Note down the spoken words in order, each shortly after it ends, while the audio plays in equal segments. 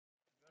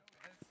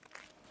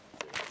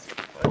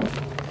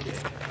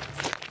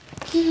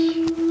You're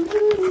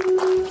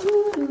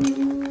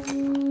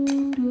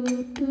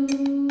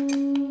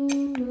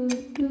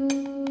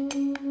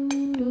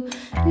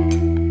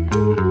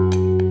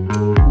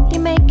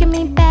making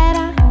me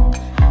better,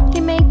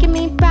 you're making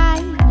me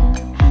bright,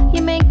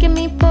 you're making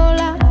me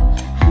fuller,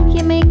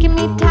 you're making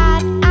me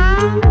tight.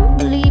 I'm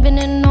believing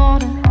in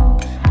order,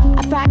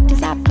 I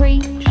practice, I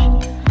preach.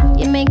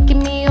 You're making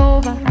me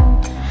over,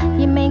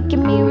 you're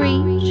making me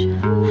reach.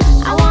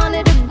 I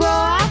wanted to grow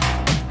up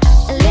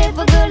and live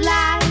a good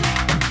life.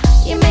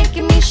 You're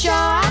making me show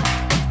up,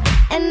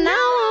 and now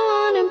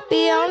I wanna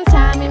be on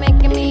time. You're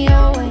making me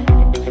your way,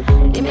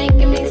 you're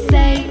making me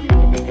safe,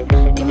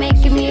 you're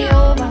making me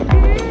over,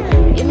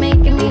 you're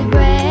making me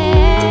brave.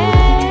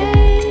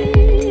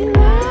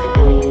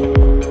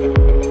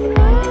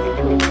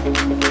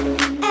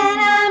 And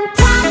I'm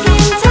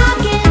talking,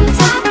 talking,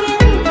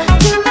 talking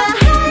to my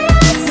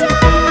higher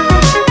self.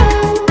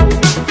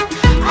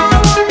 I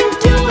wouldn't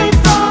do it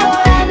for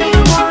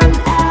anyone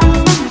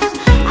else.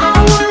 I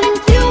wouldn't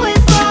do it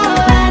for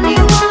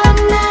anyone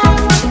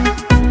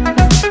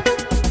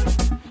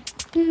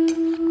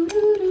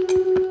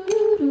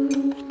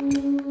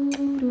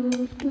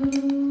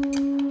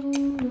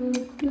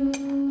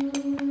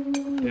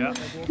Ja.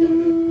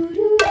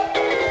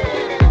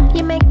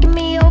 You're making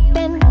me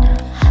open,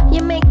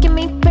 you're making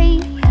me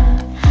free,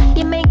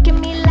 you're making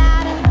me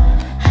louder,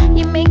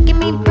 you're making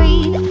me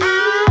breathe.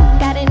 I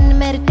got into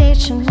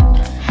meditation,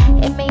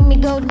 it made me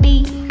go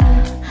deep.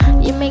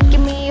 You're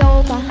making me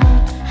over,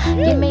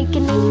 you're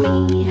making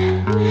me.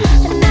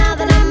 And now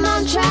that I'm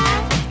on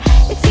track,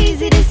 it's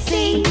easy to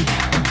see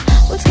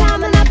what's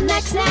coming up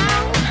next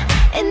now.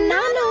 And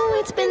I know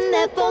it's been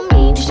there for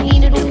me, just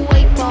needed